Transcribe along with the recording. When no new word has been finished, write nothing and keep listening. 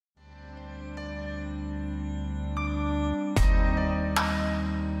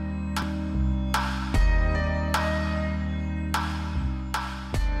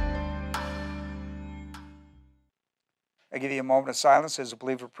I give you a moment of silence as a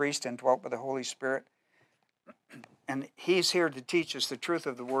believer priest and dwelt by the Holy Spirit. And he's here to teach us the truth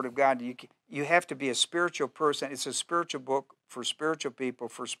of the Word of God. You have to be a spiritual person. It's a spiritual book for spiritual people,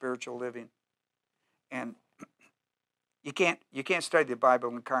 for spiritual living. And you can't study the Bible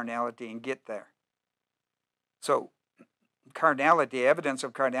in carnality and get there. So carnality, evidence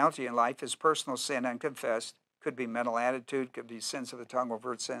of carnality in life is personal sin unconfessed. Could be mental attitude, could be sins of the tongue,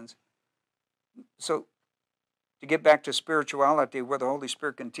 overt sins. So to get back to spirituality, where the Holy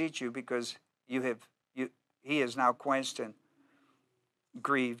Spirit can teach you, because He is now quenched and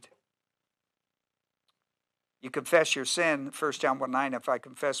grieved. You confess your sin, 1 John 1:9, if I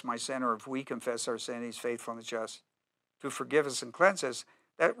confess my sin, or if we confess our sin, He's faithful and just to forgive us and cleanse us.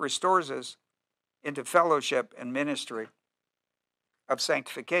 That restores us into fellowship and ministry of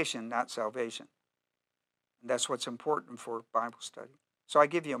sanctification, not salvation. And that's what's important for Bible study. So I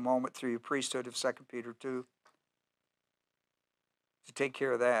give you a moment through your priesthood of 2 Peter 2 to take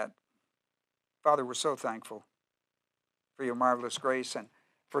care of that. Father, we're so thankful for your marvelous grace and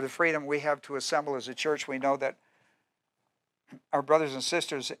for the freedom we have to assemble as a church. We know that our brothers and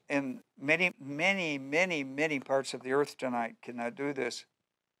sisters in many, many, many, many parts of the earth tonight cannot do this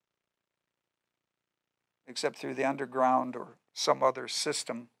except through the underground or some other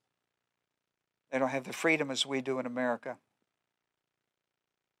system. They don't have the freedom as we do in America.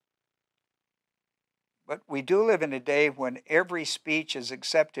 But we do live in a day when every speech is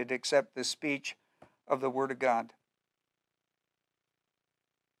accepted except the speech of the Word of God.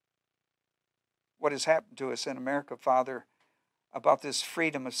 What has happened to us in America, Father, about this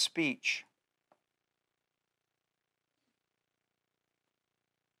freedom of speech?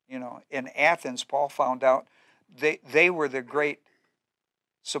 You know, in Athens, Paul found out they were the great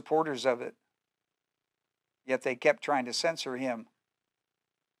supporters of it, yet they kept trying to censor him.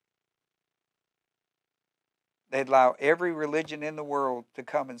 They'd allow every religion in the world to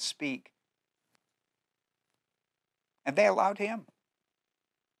come and speak. And they allowed him.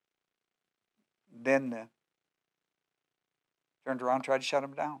 Then turned around and tried to shut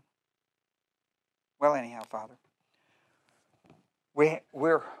him down. Well, anyhow, Father,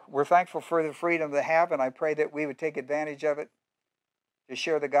 we're thankful for the freedom they have, and I pray that we would take advantage of it to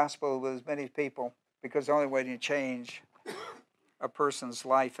share the gospel with as many people, because the only way to change a person's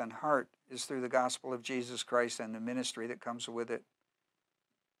life and heart is through the gospel of Jesus Christ and the ministry that comes with it.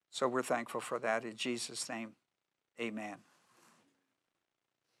 So we're thankful for that. In Jesus' name, amen.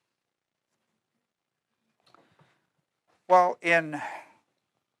 Well, in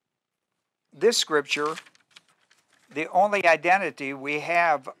this scripture, the only identity we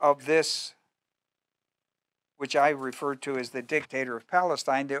have of this, which I refer to as the Dictator of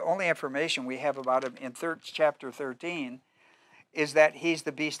Palestine, the only information we have about him in chapter 13 is that he's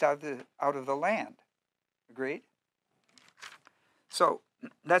the beast out of the land. Agreed? So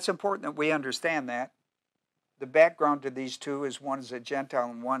that's important that we understand that. The background to these two is one's a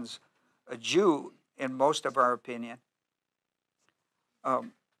Gentile and one's a Jew, in most of our opinion.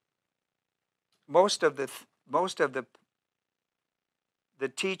 Most of the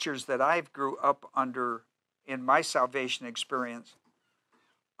teachers that I've grew up under in my salvation experience,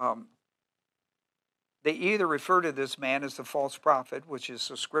 they either refer to this man as the false prophet, which is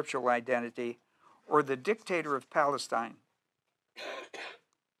a scriptural identity, or the Dictator of Palestine.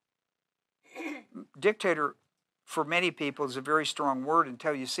 Dictator, for many people, is a very strong word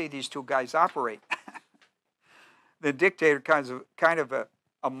until you see these two guys operate. The dictator kind of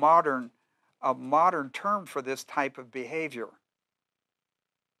a modern term for this type of behavior.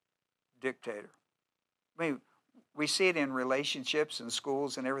 Dictator. I mean, we see it in relationships and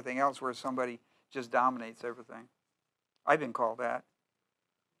schools and everything else where somebody just dominates everything. I've been called that.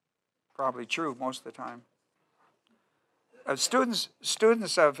 Probably true most of the time.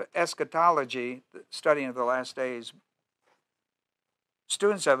 Students of eschatology, studying of the last days,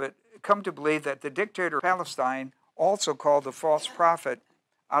 students of it come to believe that the Dictator of Palestine, also called the false prophet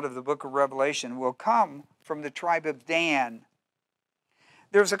out of the book of Revelation, will come from the tribe of Dan.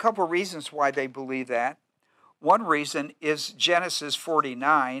 There's a couple of reasons why they believe that. One reason is Genesis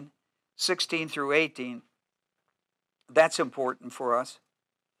 49, 16 through 18. That's important for us.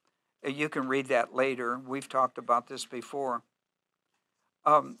 You can read that later. We've talked about this before.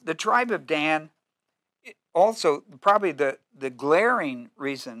 The tribe of Dan, also probably the glaring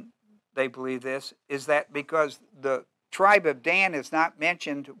reason they believe this is that because the tribe of Dan is not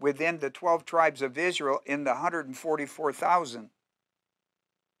mentioned within the 12 tribes of Israel in the 144,000.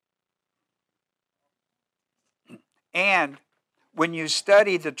 And when you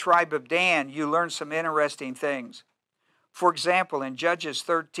study the tribe of Dan, you learn some interesting things. For example, in Judges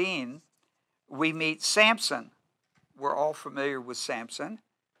 13, we meet Samson, we're all familiar with Samson.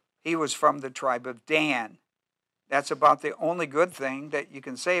 He was from the tribe of Dan. That's about the only good thing that you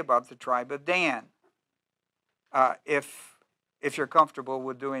can say about the tribe of Dan, if you're comfortable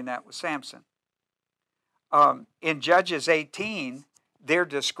with doing that with Samson. In Judges 18, they're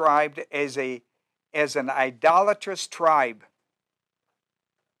described as an idolatrous tribe.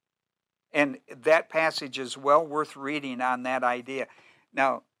 And that passage is well worth reading on that idea.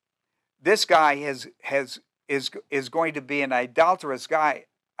 Now, this guy is going to be an idolatrous guy,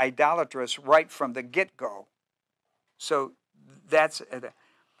 idolatrous right from the get-go. So that's,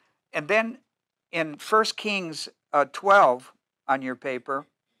 and then in 1 Kings 12 on your paper,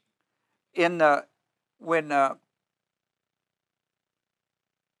 when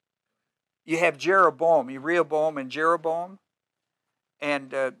you have Jeroboam, Rehoboam and Jeroboam,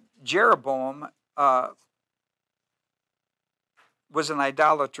 and Jeroboam was an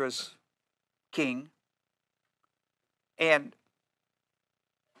idolatrous king, and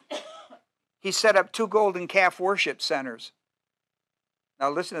he set up 2 golden calf worship centers. Now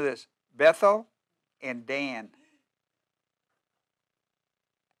listen to this, Bethel and Dan.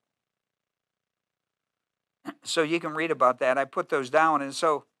 So you can read about that. I put those down. And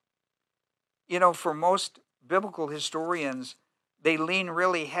so, you know, for most biblical historians, they lean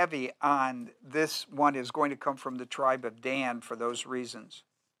really heavy on this one is going to come from the tribe of Dan for those reasons.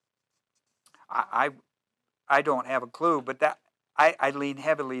 I don't have a clue, but that I lean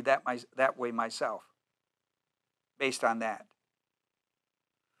heavily that way myself, based on that.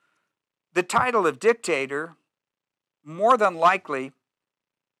 The title of dictator, more than likely,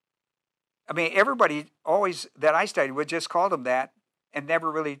 I mean, everybody always that I studied with just called him that and never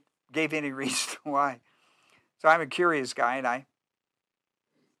really gave any reason why. So I'm a curious guy, and I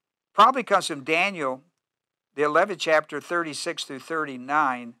probably comes from Daniel, the 11th chapter, 36 through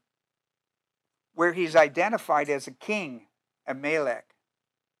 39, where he's identified as a king, Amalek,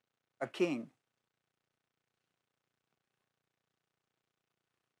 a king.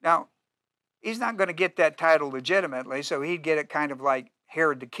 Now, he's not going to get that title legitimately, so he'd get it kind of like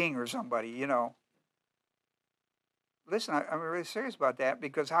Herod the king or somebody, you know. Listen, I'm really serious about that,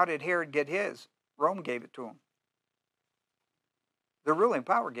 because how did Herod get his? Rome gave it to him. The ruling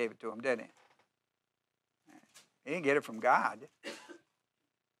power gave it to him, didn't he? He didn't get it from God.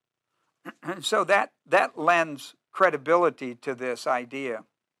 So that lends credibility to this idea.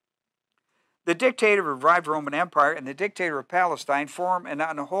 The dictator of the revived Roman Empire and the dictator of Palestine form an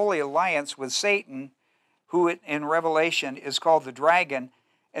unholy alliance with Satan, who in Revelation is called the dragon,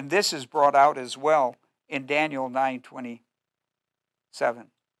 and this is brought out as well in Daniel 9:27.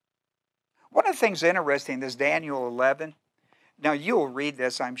 One of the things interesting is Daniel 11. Now you'll read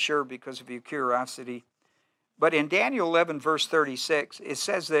this, I'm sure, because of your curiosity. But in Daniel 11, verse 36, it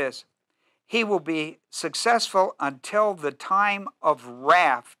says this: he will be successful until the time of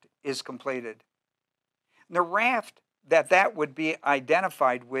wrath is completed. And the wrath that would be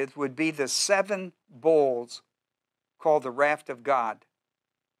identified with would be the 7 bowls called the wrath of God,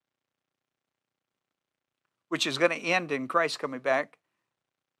 which is going to end in Christ coming back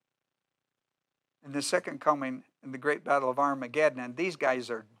in the second coming in the great battle of Armageddon. And these guys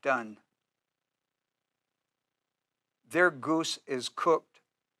are done. Their goose is cooked,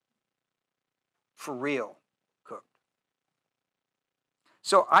 for real cooked.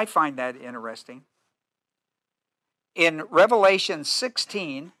 So I find that interesting. In Revelation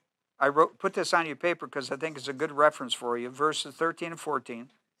 16, I put this on your paper because I think it's a good reference for you, verses 13 and 14.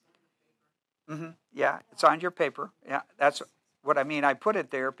 Yeah, it's on your paper. Yeah, that's what I mean. I put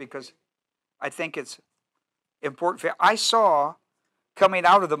it there because I think it's important. I saw coming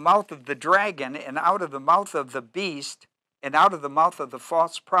out of the mouth of the dragon and out of the mouth of the beast and out of the mouth of the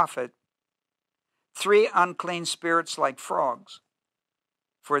false prophet 3 unclean spirits like frogs.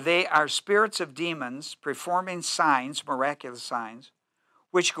 For they are spirits of demons performing signs, miraculous signs,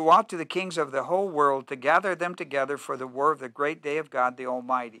 which go out to the kings of the whole world to gather them together for the war of the great day of God the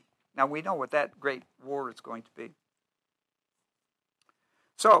Almighty. Now we know what that great war is going to be.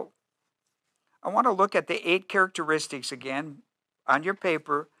 So, I want to look at the 8 characteristics again on your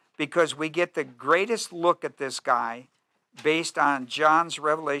paper, because we get the greatest look at this guy based on John's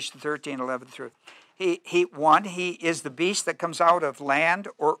Revelation 13, 11 through. He is the beast that comes out of land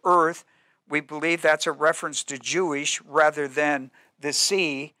or earth. We believe that's a reference to Jewish rather than the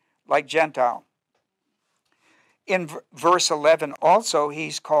sea, like Gentile. In verse 11 also,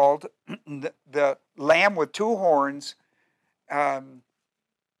 he's called the lamb with 2 horns,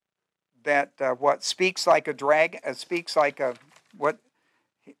 what speaks like a dragon, speaks like a,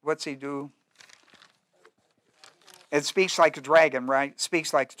 what's he do? It speaks like a dragon, right?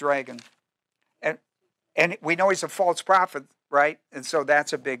 Speaks like a dragon. And we know he's a false prophet, right? And so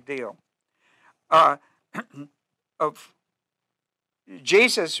that's a big deal. Of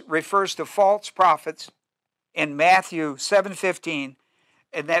Jesus refers to false prophets in Matthew 7:15,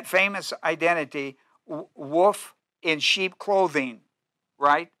 and that famous identity, wolf in sheep clothing,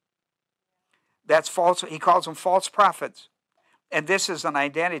 right? That's false. He calls them false prophets. And this is an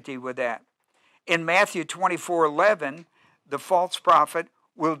identity with that. In Matthew 24:11, the false prophet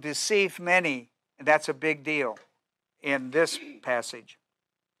will deceive many. And that's a big deal in this passage.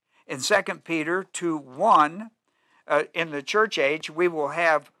 In 2 Peter 2:1, in the church age, we will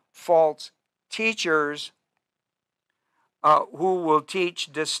have false teachers who will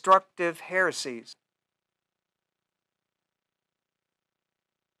teach destructive heresies.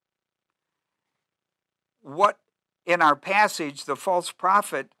 What in our passage the false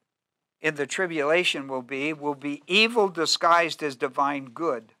prophet in the tribulation will be evil disguised as divine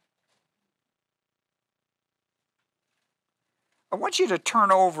good. I want you to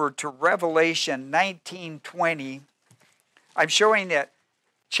turn over to Revelation 19:20. I'm showing that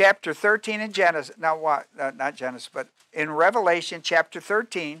chapter 13 in Genesis, not Genesis, but in Revelation chapter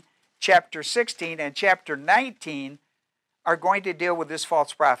 13, chapter 16, and chapter 19 are going to deal with this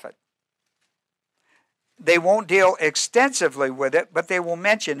false prophet. They won't deal extensively with it, but they will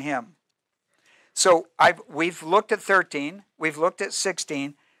mention him. So we've looked at 13, we've looked at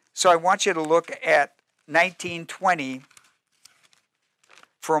 16, so I want you to look at 19:20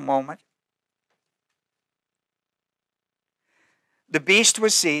 for a moment. The beast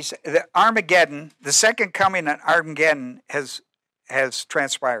was seized. The Armageddon, the second coming of Armageddon has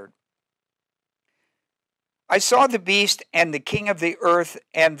transpired. I saw the beast and the king of the earth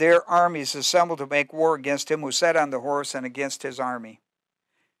and their armies assembled to make war against him who sat on the horse and against his army.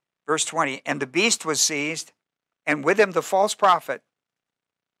 Verse 20, and the beast was seized, and with him the false prophet.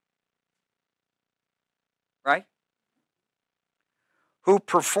 Right? Who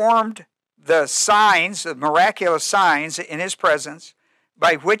performed the signs, the miraculous signs in his presence,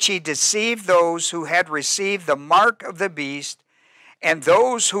 by which he deceived those who had received the mark of the beast and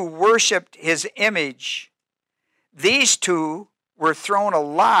those who worshipped his image. These two were thrown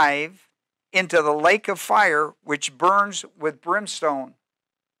alive into the lake of fire, which burns with brimstone.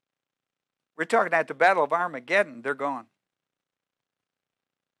 We're talking at the Battle of Armageddon. They're gone.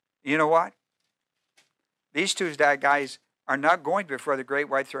 You know what? These two guys are not going before the great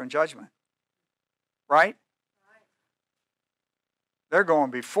white throne judgment. Right? They're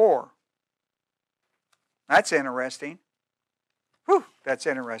going before. That's interesting. Whew, that's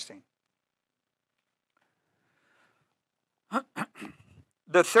interesting.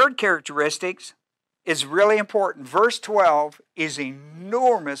 The third characteristic is really important. Verse 12 is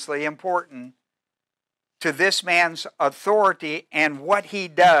enormously important to this man's authority and what he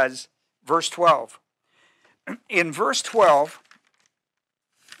does. Verse 12. In verse 12,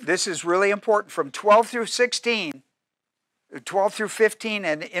 this is really important. From 12 through 16, 12 through 15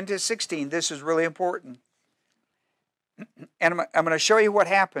 and into 16, this is really important. And I'm going to show you what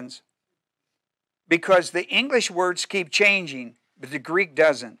happens. Because the English words keep changing, but the Greek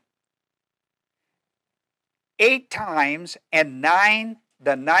doesn't. 8 times and 9,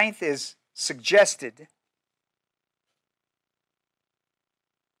 the 9th is suggested.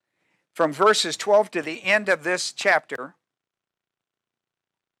 From verses 12 to the end of this chapter,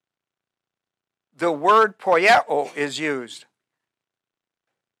 the word poieo is used.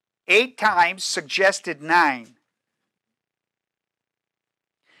 8 times, suggested 9.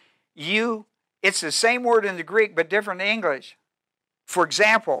 It's the same word in the Greek, but different in English. For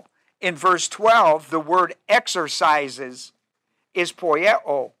example, in verse 12, the word exercises is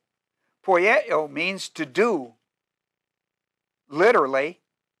poieo. Poieo means to do. Literally,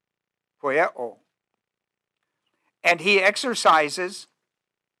 poieo. And he exercises,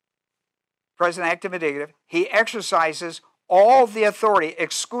 present active indicative, he exercises all the authority,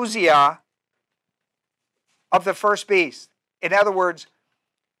 exousia, of the first beast. In other words,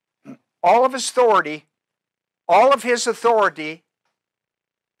 all of his authority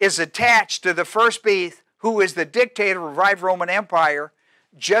is attached to the first beast, who is the dictator of the revived Roman Empire,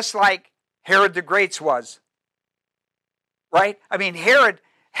 just like Herod the Great was. Right? I mean, Herod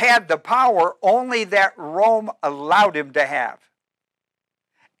had the power only that Rome allowed him to have.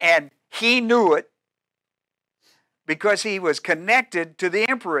 And he knew it because he was connected to the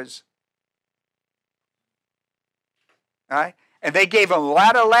emperors. Right? And they gave him a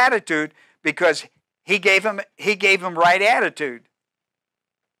lot of latitude because he gave him right attitude.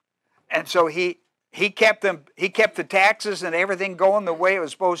 And so he kept the taxes and everything going the way it was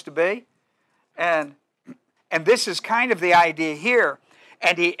supposed to be. And this is kind of the idea here.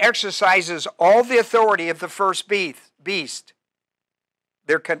 And he exercises all the authority of the first beast.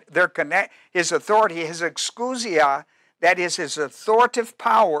 His authority, his exousia, that is his authoritative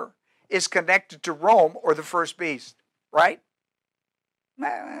power, is connected to Rome or the first beast. Right?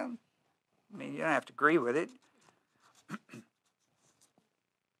 Well, I mean, you don't have to agree with it.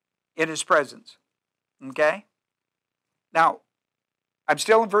 In his presence. Okay? Now, I'm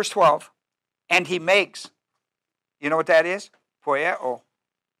still in verse 12. And he makes. You know what that is? Poieo.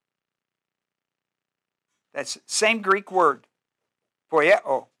 That's the same Greek word.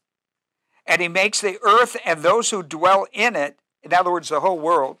 Poieo. And he makes the earth and those who dwell in it, in other words, the whole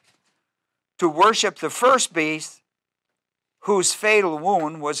world, to worship the first beast whose fatal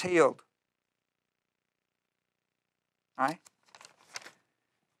wound was healed. All right?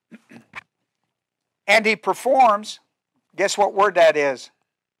 And he performs, guess what word that is?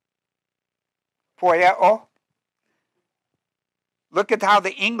 Poieo. Look at how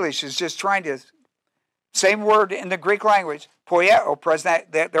the English is just trying to, same word in the Greek language, poieo,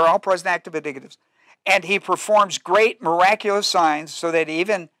 present, they're all present active indicatives. And he performs great miraculous signs so that he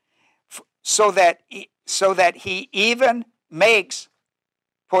even makes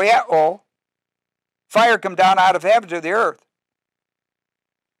poieo, fire come down out of heaven to the earth.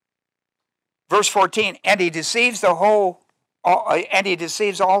 Verse 14, and he deceives all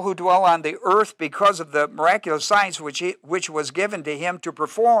who dwell on the earth because of the miraculous signs which was given to him to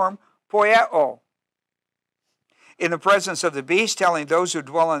perform poieo. In the presence of the beast, telling those who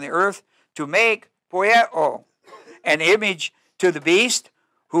dwell on the earth to make poieo, an image to the beast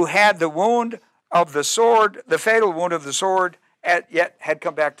who had the wound of the sword, the fatal wound of the sword, yet had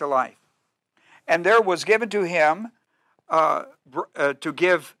come back to life. And there was given to him to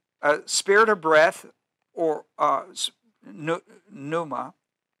give a spirit of breath, or pneuma,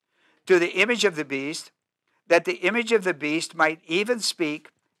 to the image of the beast, that the image of the beast might even speak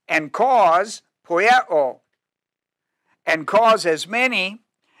and cause poieo, and cause as many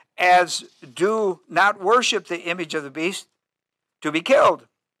as do not worship the image of the beast to be killed.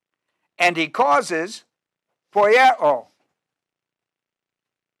 And he causes poieo.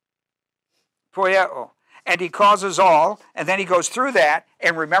 Poieo. And he causes all, and then he goes through that,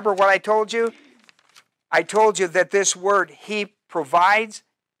 and remember what I told you? I told you that this word he provides,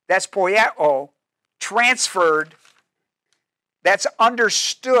 that's poieo, transferred, that's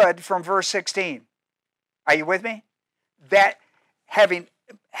understood from verse 16. Are you with me? That having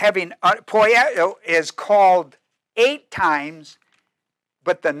poieo is called 8 times,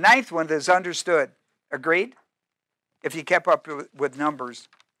 but the 9th one is understood. Agreed? If you kept up with numbers.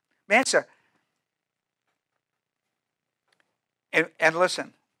 Man, and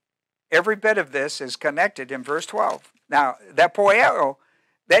listen, every bit of this is connected in verse 12. Now, that poieo,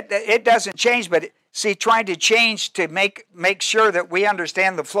 that it doesn't change, but see, trying to change to make sure that we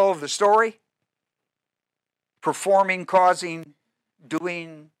understand the flow of the story, performing, causing,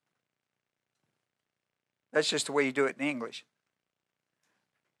 doing, that's just the way you do it in English.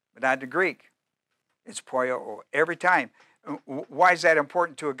 But not in the Greek. It's poieo every time. Why is that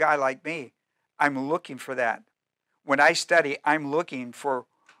important to a guy like me? I'm looking for that. When I study, I'm looking for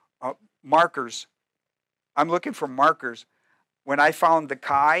markers. I'm looking for markers. When I found the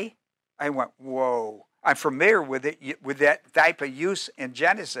chi, I went, whoa. I'm familiar with it, with that type of use in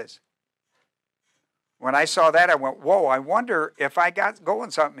Genesis. When I saw that, I went, whoa, I wonder if I got going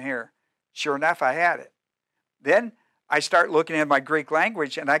something here. Sure enough, I had it. Then I start looking at my Greek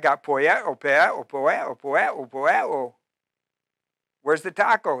language, and I got poieo, poieo, poieo, poieo, poieo. Where's the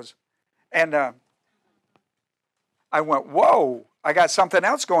tacos? And I went, whoa, I got something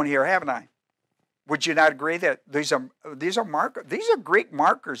else going here, haven't I? Would you not agree that these are markers? These are Greek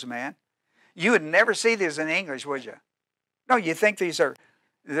markers, man. You would never see these in English, would you? No, you think they're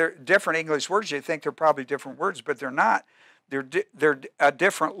different English words. You think they're probably different words, but they're not. They're a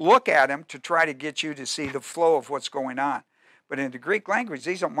different look at them to try to get you to see the flow of what's going on. But in the Greek language,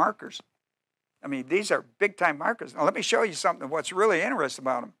 these are markers. I mean, these are big-time markers. Now, let me show you something. What's really interesting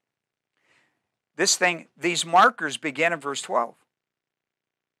about them. These markers begin in verse 12.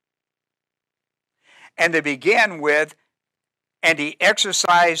 And they begin with, and he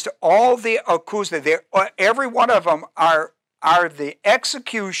exercised all the exousia. Every one of them are the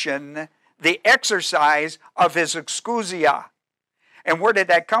execution, the exercise of his exousia. And where did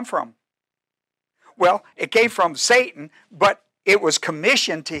that come from? Well, it came from Satan, but it was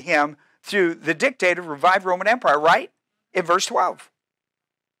commissioned to him through the dictator of the revived Roman Empire, right? In verse 12.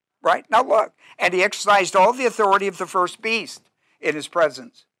 Right? Now look. And he exercised all the authority of the first beast in his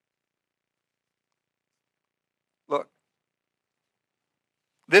presence. Look.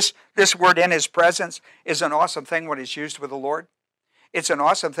 This word in his presence is an awesome thing when it's used with the Lord. It's an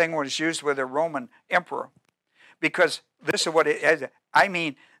awesome thing when it's used with a Roman emperor, because this is what it is. I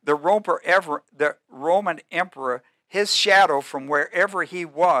mean, the Roman emperor, his shadow from wherever he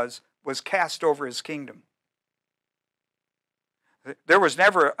was cast over his kingdom. There was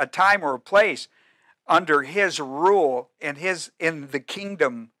never a time or a place under his rule in the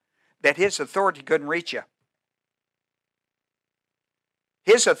kingdom that his authority couldn't reach you.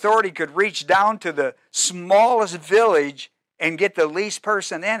 His authority could reach down to the smallest village and get the least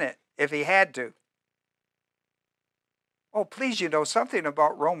person in it if he had to. Oh, please, you know something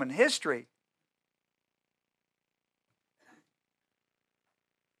about Roman history.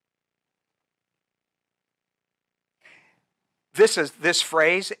 This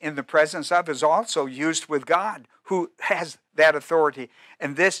phrase, in the presence of, is also used with God, who has that authority.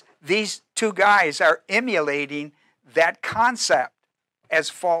 And these two guys are emulating that concept as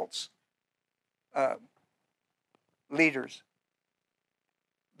false leaders.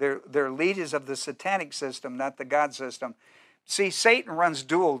 They're leaders of the satanic system, not the God system. See, Satan runs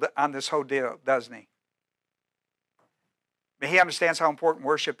dual on this whole deal, doesn't he? He understands how important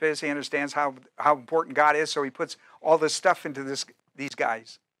worship is. He understands how important God is, so he puts all this stuff into these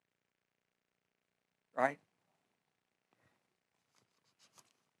guys. Right?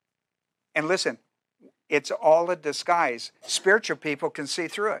 And listen, it's all a disguise. Spiritual people can see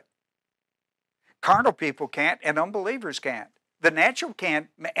through it. Carnal people can't, and unbelievers can't. The natural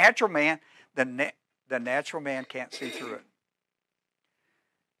man can't see through it.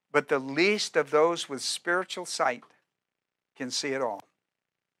 But the least of those with spiritual sight can see it all.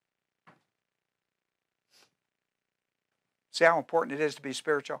 See how important it is to be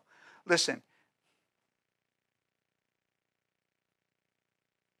spiritual? Listen.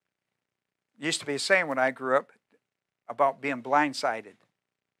 Used to be a saying when I grew up about being blindsided.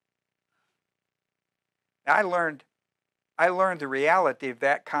 I learned the reality of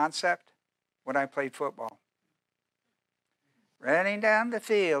that concept when I played football. Running down the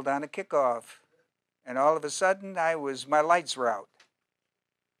field on a kickoff, and all of a sudden my lights were out.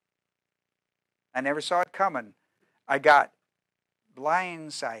 I never saw it coming. I got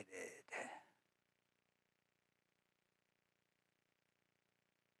blindsided.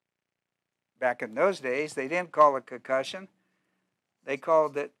 Back in those days, they didn't call it concussion. They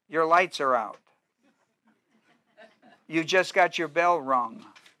called it, your lights are out. You just got your bell rung.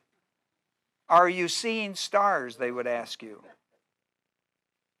 Are you seeing stars, they would ask you.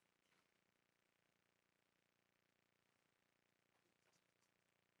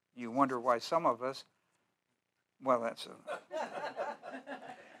 You wonder why some of us, well, that's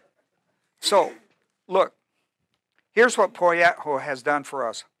So, look, here's what Poyetho has done for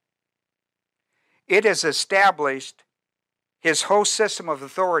us. It has established his whole system of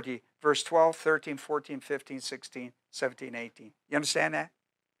authority, verse 12, 13, 14, 15, 16, 17, 18. You understand that?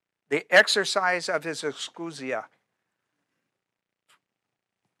 The exercise of his exousia.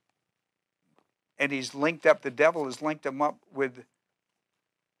 And the devil has linked him up with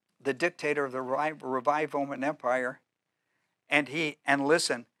the dictator of the revived Roman Empire. And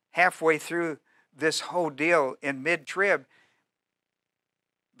listen, halfway through this whole deal in mid-trib,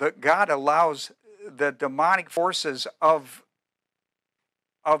 God allows the demonic forces of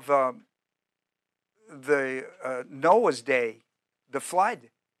the Noah's day, the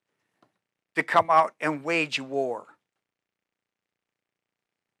flood, to come out and wage war.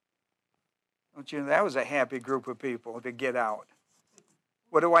 Don't you know, that was a happy group of people to get out.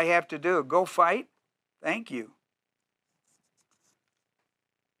 What do I have to do? Go fight? Thank you.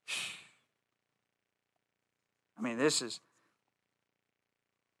 I mean, this is...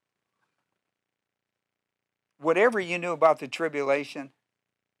 Whatever you knew about the tribulation,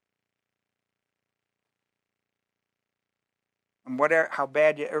 and how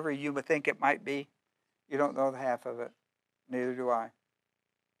bad you would think it might be, you don't know the half of it. Neither do I.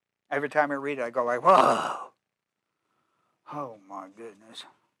 Every time I read it, I go like, whoa. Oh, my goodness.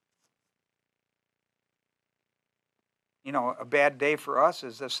 You know, a bad day for us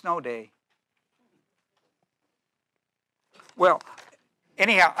is a snow day. Well,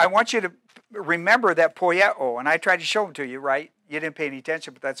 anyhow, I want you to remember that Poyetho, and I tried to show him to you, right? You didn't pay any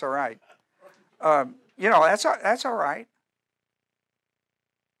attention, but that's all right. You know, that's all right.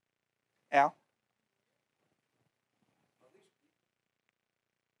 Al?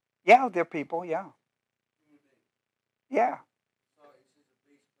 Yeah, they're people, yeah. Yeah.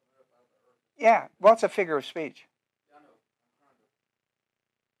 Yeah, well, it's a figure of speech.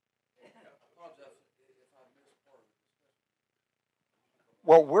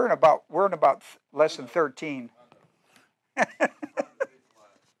 Well, we're in about less than 13.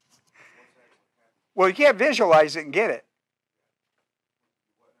 Well, you can't visualize it and get it.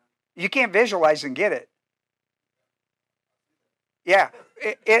 You can't visualize and get it. Yeah,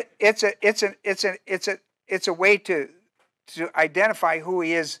 it's a way to identify who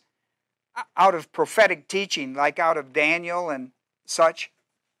he is out of prophetic teaching, like out of Daniel and such.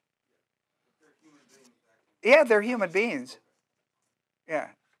 Yeah, they're human beings. Yeah.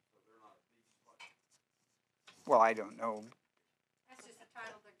 Well, I don't know. That's just a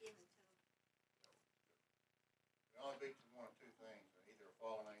title they're given to them. The only beast is one of two things, either a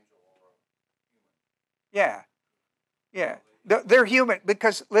fallen angel or a human. Yeah, yeah. They're human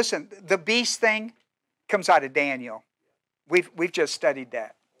because listen, the beast thing comes out of Daniel. We've just studied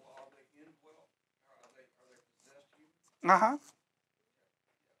that. Well, are they indwelt? Are they possessed humans? Uh-huh.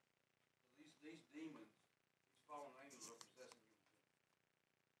 These demons, these fallen angels are possessing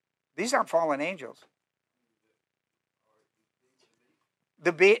humans. These aren't fallen angels.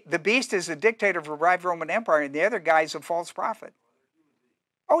 The beast is the dictator of a revived Roman Empire, and the other guy is a false prophet.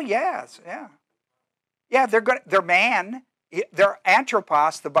 Oh yes, yeah, yeah. They're man. They're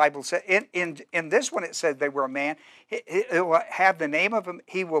anthropos. The Bible says in this one it said they were a man. He will have the name of him.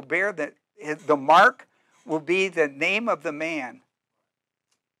 He will bear the mark. Will be the name of the man.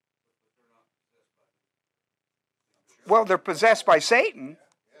 Well, they're possessed by Satan.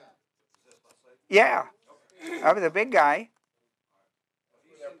 Yeah, I mean, the big guy.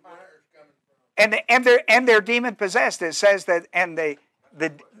 And they're demon possessed. It says that, and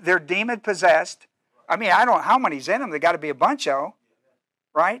they're demon possessed. I mean, I don't know how many's in them. They got to be a bunch of them,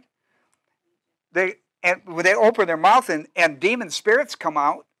 right? They open their mouth and demon spirits come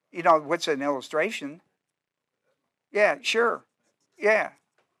out. You know what's an illustration? Yeah, sure, yeah.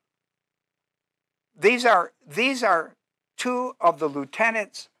 These are two of the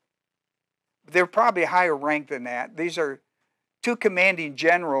lieutenants. They're probably higher ranked than that. These are two commanding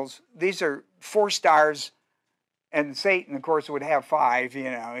generals. These are 4 stars, and Satan, of course, would have 5.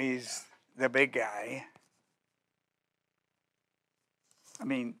 You know, he's the big guy. I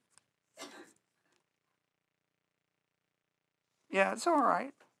mean, yeah, it's all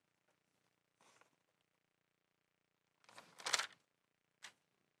right.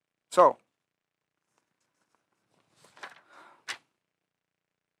 So,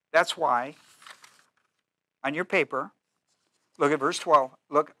 that's why, on your paper, look at verse 12.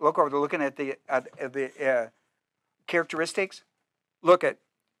 Look over. Looking at the characteristics. Look at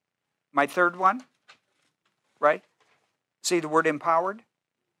my third one. Right. See the word empowered.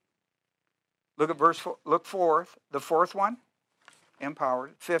 Look at verse. Look fourth. The 4th one,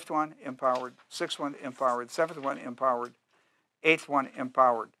 empowered. 5th one, empowered. 6th one, empowered. 7th one, empowered. 8th one,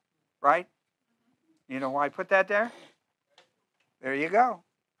 empowered. Right. You know why I put that there? There you go.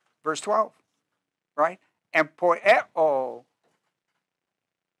 Verse 12. Right. And poieo.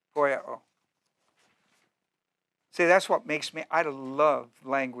 Poieo. See, that's what makes me, I love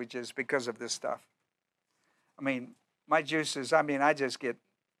languages because of this stuff. I mean, my juices, I mean, I just get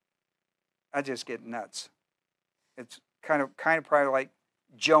nuts. It's kind of probably like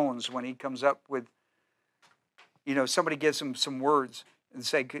Jones when he comes up with, you know, somebody gives him some words and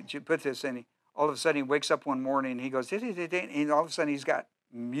say, could you put this in? All of a sudden he wakes up one morning and he goes, and all of a sudden he's got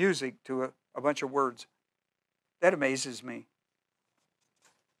music to a bunch of words. That amazes me.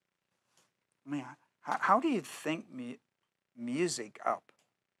 I mean, how do you think music up?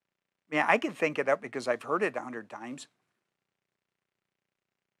 I mean, I can think it up because I've heard it 100 times.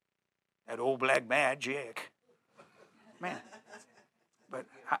 That old black magic. Man. But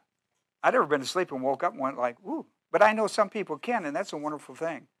I'd never been asleep and woke up and went like, ooh. But I know some people can, and that's a wonderful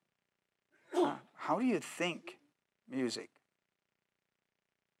thing. How do you think music?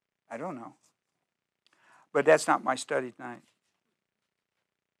 I don't know. But that's not my study tonight.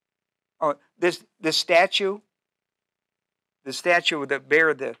 Oh, this statue that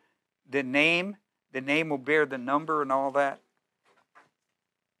bear the name will bear the number and all that.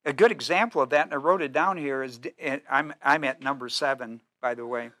 A good example of that, and I wrote it down here, is I'm at number 7, by the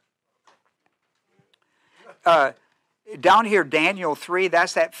way. Down here, Daniel 3,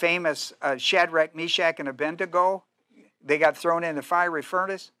 that's that famous Shadrach, Meshach, and Abednego. They got thrown in the fiery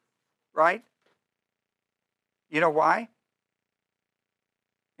furnace, right? You know why?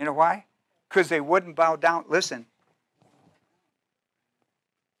 You know why? Because they wouldn't bow down. Listen,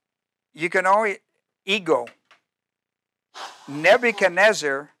 you can always, ego.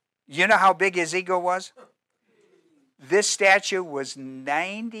 Nebuchadnezzar, you know how big his ego was? This statue was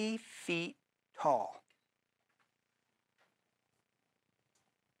 90 feet tall.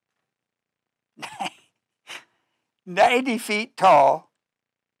 90 feet tall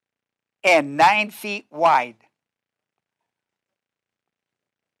and 9 feet wide.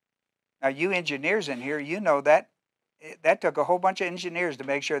 Now, you engineers in here, you know that that took a whole bunch of engineers to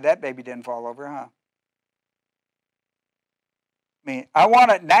make sure that baby didn't fall over, huh? I mean, I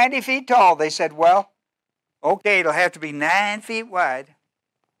want it 90 feet tall. They said, well, okay, it'll have to be 9 feet wide.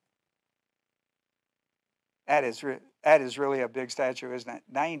 That is really a big statue, isn't it?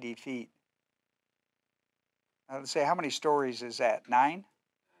 90 feet. Let's say, how many stories is that? 9?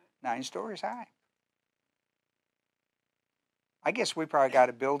 9 stories high. I guess we probably got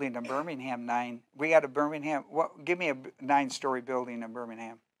a building in Birmingham, 9. We got a Birmingham. What? Give me a 9-story building in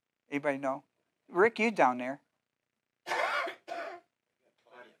Birmingham. Anybody know? Rick, you down there?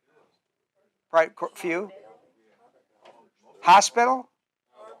 Right, few. Hospital?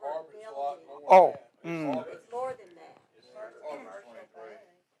 Oh. Mm. It's more than that.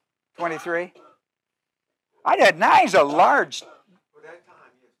 23? I had 9's a large. For that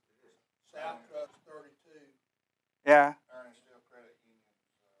time, yes, it is. South Truck's 32. Yeah. Earning Steel Credit Union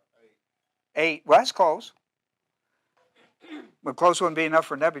 8. 8. Well, that's close. But close wouldn't be enough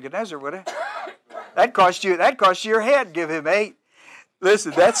for Nebuchadnezzar, would it? That cost you your head. Give him 8.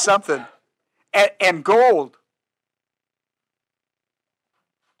 Listen, that's something. And gold.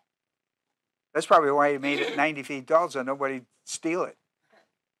 That's probably why he made it 90 feet tall, so nobody'd steal it.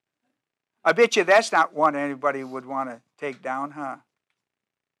 I bet you that's not one anybody would want to take down, huh?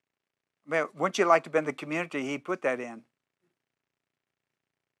 I mean, wouldn't you like to be in the community he put that in?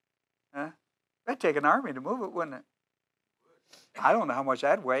 Huh? That'd take an army to move it, wouldn't it? I don't know how much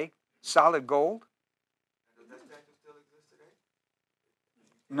that'd weigh. Solid gold? Does that statue still exist today?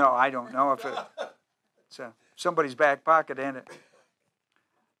 No, I don't know if it's somebody's back pocket, ain't it?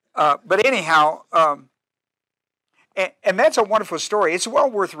 But anyhow, and that's a wonderful story. It's well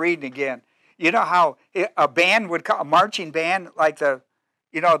worth reading again. You know how a band would come, a marching band like the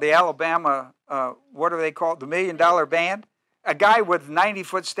Alabama, what are they called? The $1 Million Band? A guy with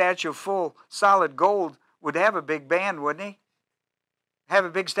 90-foot statue full solid gold would have a big band, wouldn't he? Have a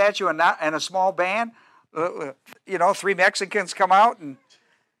big statue and a small band? 3 Mexicans come out and,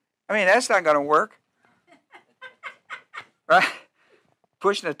 I mean, that's not going to work. Right?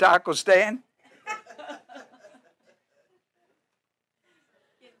 Pushing a taco stand.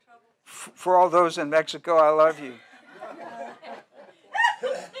 For all those in Mexico, I love you.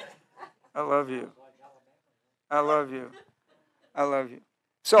 I love you. I love you. I love you.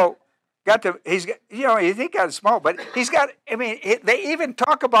 So, he got it small, but he's got, they even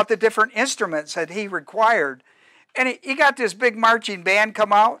talk about the different instruments that he required. And he got this big marching band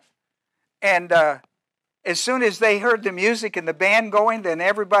come out, and as soon as they heard the music and the band going, then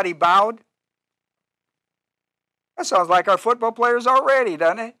everybody bowed. That sounds like our football players already,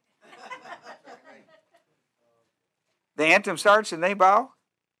 doesn't it? The anthem starts and they bow.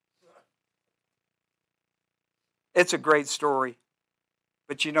 It's a great story.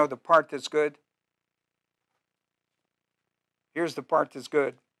 But you know the part that's good? Here's the part that's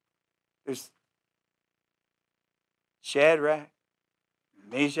good. There's Shadrach,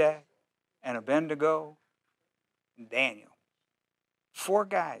 Meshach, and Abednego, and Daniel. 4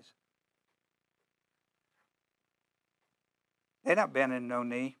 guys. They're not bending no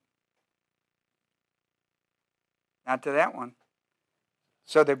knee. Not to that one.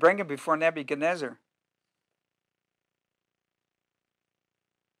 So they bring him before Nebuchadnezzar.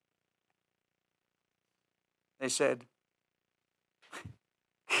 They said,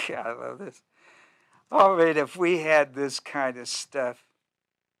 God, I love this. Oh, man, if we had this kind of stuff,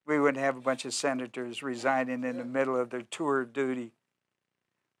 we wouldn't have a bunch of senators resigning in the middle of their tour of duty.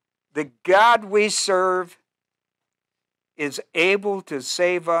 The God we serve is able to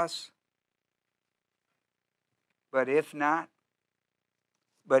save us, but if not,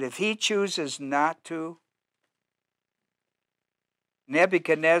 but if he chooses not to,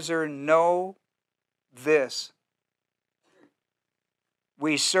 Nebuchadnezzar, know this: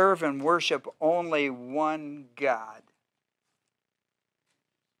 we serve and worship only one God.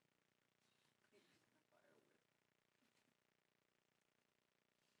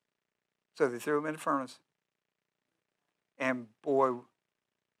 So they threw him in the furnace. And boy,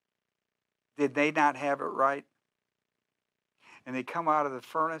 did they not have it right. And they come out of the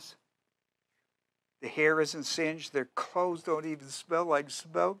furnace. The hair isn't singed. Their clothes don't even smell like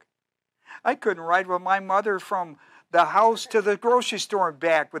smoke. I couldn't ride with my mother from the house to the grocery store and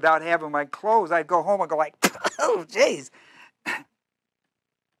back without having my clothes. I'd go home and go like, oh, jeez.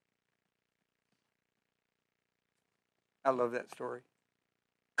 I love that story.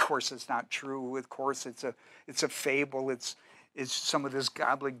 Of course, it's not true. Of course, it's a fable. It's some of this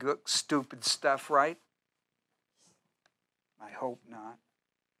gobbledygook, stupid stuff, right? I hope not.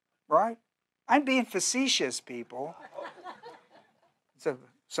 Right? I'm being facetious, people. So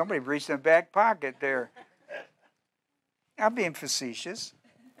somebody reached in the back pocket there. I'm being facetious,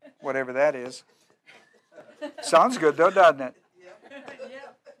 whatever that is. Sounds good though, doesn't it?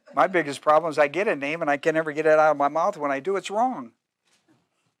 My biggest problem is I get a name and I can never get it out of my mouth. When I do, it's wrong.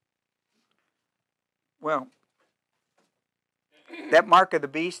 Well, that mark of the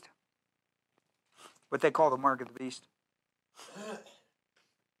beast, what they call the mark of the beast,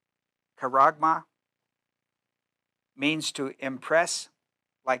 charagma, means to impress,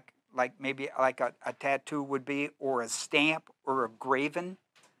 like maybe like a tattoo would be, or a stamp, or a graven.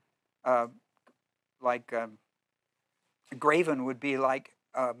 Graven would be like,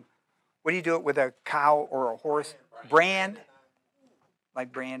 what do you do it with a cow or a horse? Brand,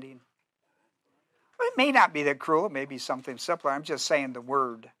 like branding. Well, it may not be that cruel. It may be something simpler. I'm just saying the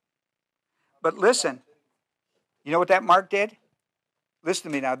word. But listen, you know what that mark did? Listen to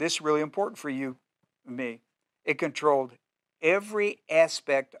me now. This is really important for you and me. It controlled every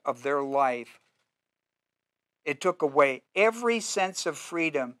aspect of their life. It took away every sense of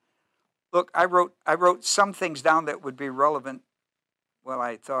freedom. Look, I wrote some things down that would be relevant. Well,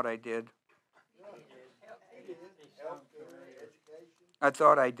 I thought I did.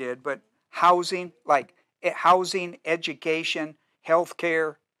 But housing, like housing, education, health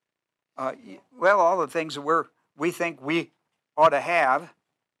care, well, all the things that we think we ought to have.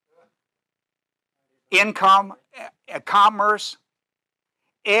 Income, commerce,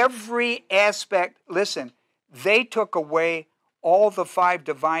 every aspect. Listen, they took away all the 5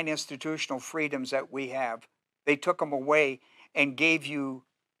 divine institutional freedoms that we have. They took them away and gave you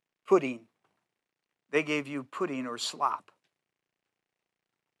pudding. They gave you pudding or slop.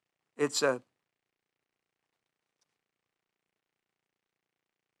 I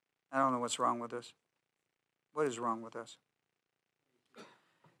don't know what's wrong with us. What is wrong with us?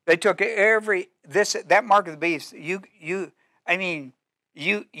 They took that mark of the beast. You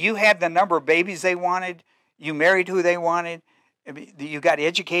had the number of babies they wanted. You married who they wanted. You got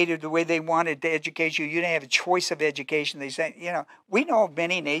educated the way they wanted to educate you. You didn't have a choice of education. They said, we know of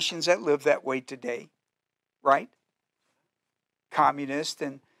many nations that live that way today, right? Communist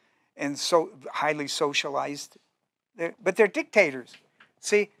and so highly socialized. But they're dictators.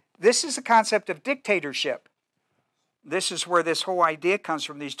 See, this is the concept of dictatorship. This is where this whole idea comes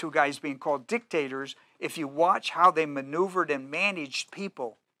from, these two guys being called dictators. If you watch how they maneuvered and managed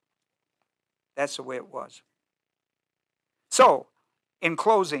people, that's the way it was. So, in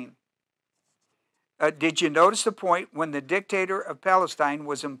closing, did you notice the point when the dictator of Palestine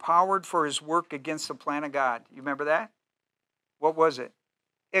was empowered for his work against the plan of God? You remember that? What was it?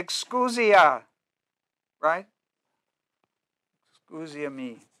 Excusia, right? Excusia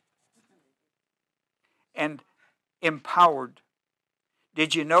me. And empowered.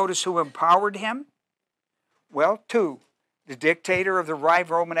 Did you notice who empowered him? Well, 2. The dictator of the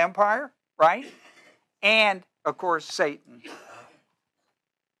Roman Empire, right? And, of course, Satan.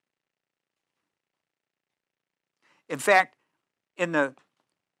 In fact,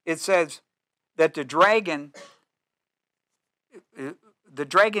 it says that the dragon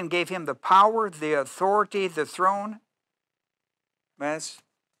gave him the power, the authority, the throne.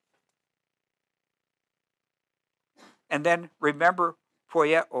 And then remember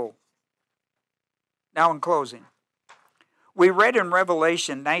poieo. Now in closing, we read in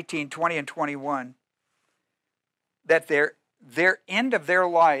Revelation 19, 20, and 21 that their end of their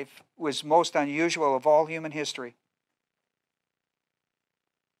life was most unusual of all human history.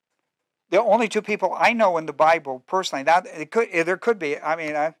 The only 2 people I know in the Bible personally. Now there could be. I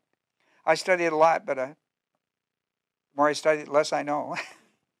mean, I study it a lot, but the more I study it, the less I know.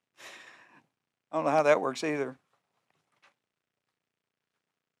 I don't know how that works either.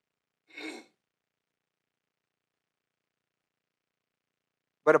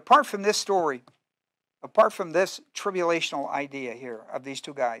 But apart from this story, apart from this tribulational idea here of these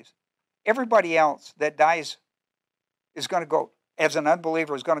 2 guys, everybody else that dies is going to go, as an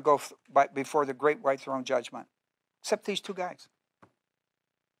unbeliever, is going to go before the great white throne judgment, except these 2 guys.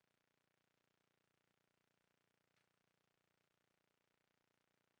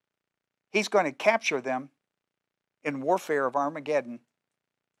 He's going to capture them in warfare of Armageddon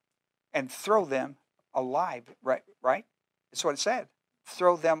and throw them alive, right? That's what it said.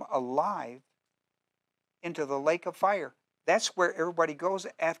 Throw them alive into the lake of fire. That's where everybody goes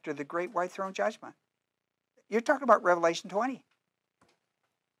after the great white throne judgment. You're talking about Revelation 20.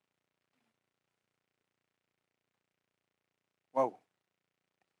 Whoa.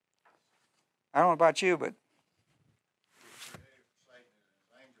 I don't know about you, but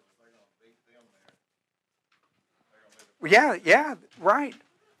yeah, right.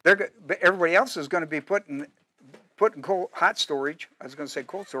 Everybody else is going to be put in hot storage. I was going to say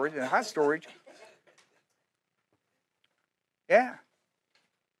cold storage, and hot storage. Yeah. In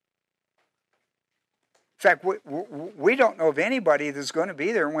fact, we don't know of anybody that's going to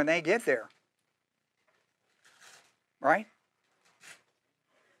be there when they get there. Right?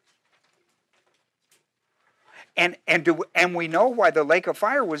 And we know why the lake of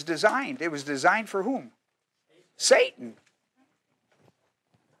fire was designed. It was designed for whom? Satan.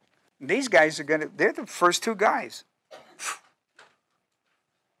 And these guys they're the first two guys. Of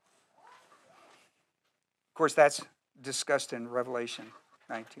course, that's discussed in Revelation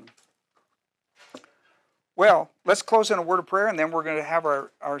 19. Well, let's close in a word of prayer, and then we're going to have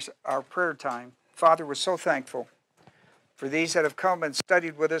our prayer time. Father, we're so thankful for these that have come and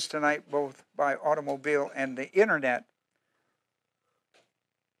studied with us tonight, both by automobile and the internet.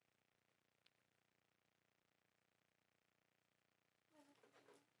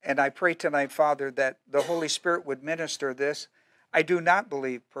 And I pray tonight, Father, that the Holy Spirit would minister this. I do not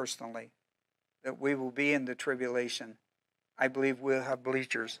believe personally that we will be in the tribulation. I believe we'll have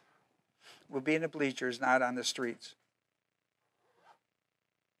bleachers. We'll be in the bleachers, not on the streets.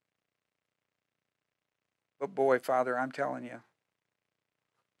 But boy, Father, I'm telling you,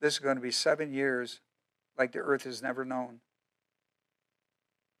 this is going to be 7 years like the earth has never known,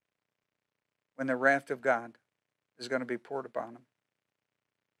 when the wrath of God is going to be poured upon them.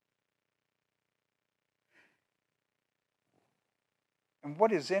 And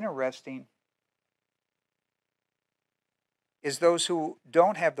what is interesting is those who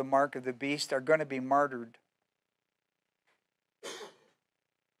don't have the mark of the beast are going to be martyred.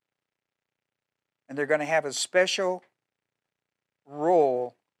 And they're going to have a special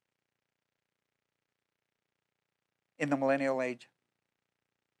role in the millennial age,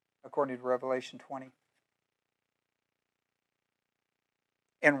 according to Revelation 20.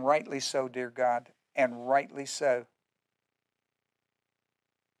 And rightly so, dear God, and rightly so.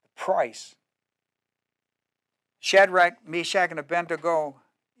 The price. Shadrach, Meshach, and Abednego,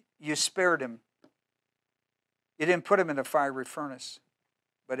 you spared him. You didn't put him in the fiery furnace.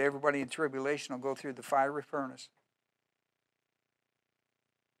 But everybody in tribulation will go through the fiery furnace.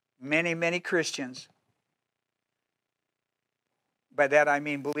 Many, many Christians, by that I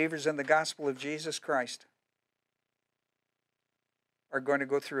mean believers in the gospel of Jesus Christ, are going to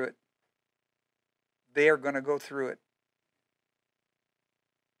go through it. They are going to go through it.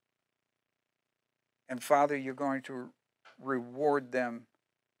 And Father, you're going to reward them.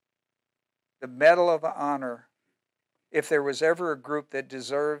 The Medal of Honor. If there was ever a group that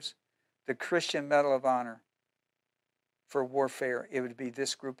deserves the Christian Medal of Honor for warfare, it would be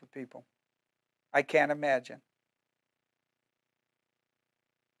this group of people. I can't imagine.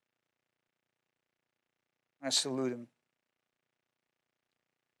 I salute them.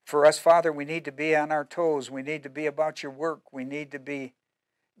 For us, Father, we need to be on our toes. We need to be about your work. We need to be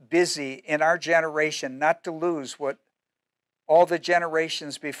busy in our generation, not to lose what all the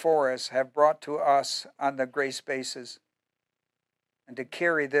generations before us have brought to us on the grace basis. And to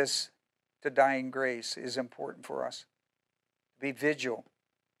carry this to dying grace is important for us. To be vigil.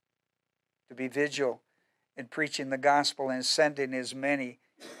 To be vigil in preaching the gospel and sending as many,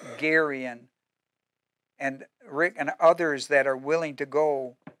 Gary and Rick and others that are willing to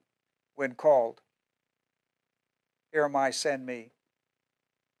go when called. Here am I, send me.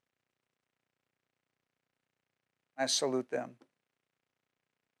 I salute them.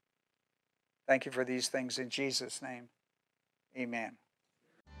 Thank you for these things in Jesus' name. Amen.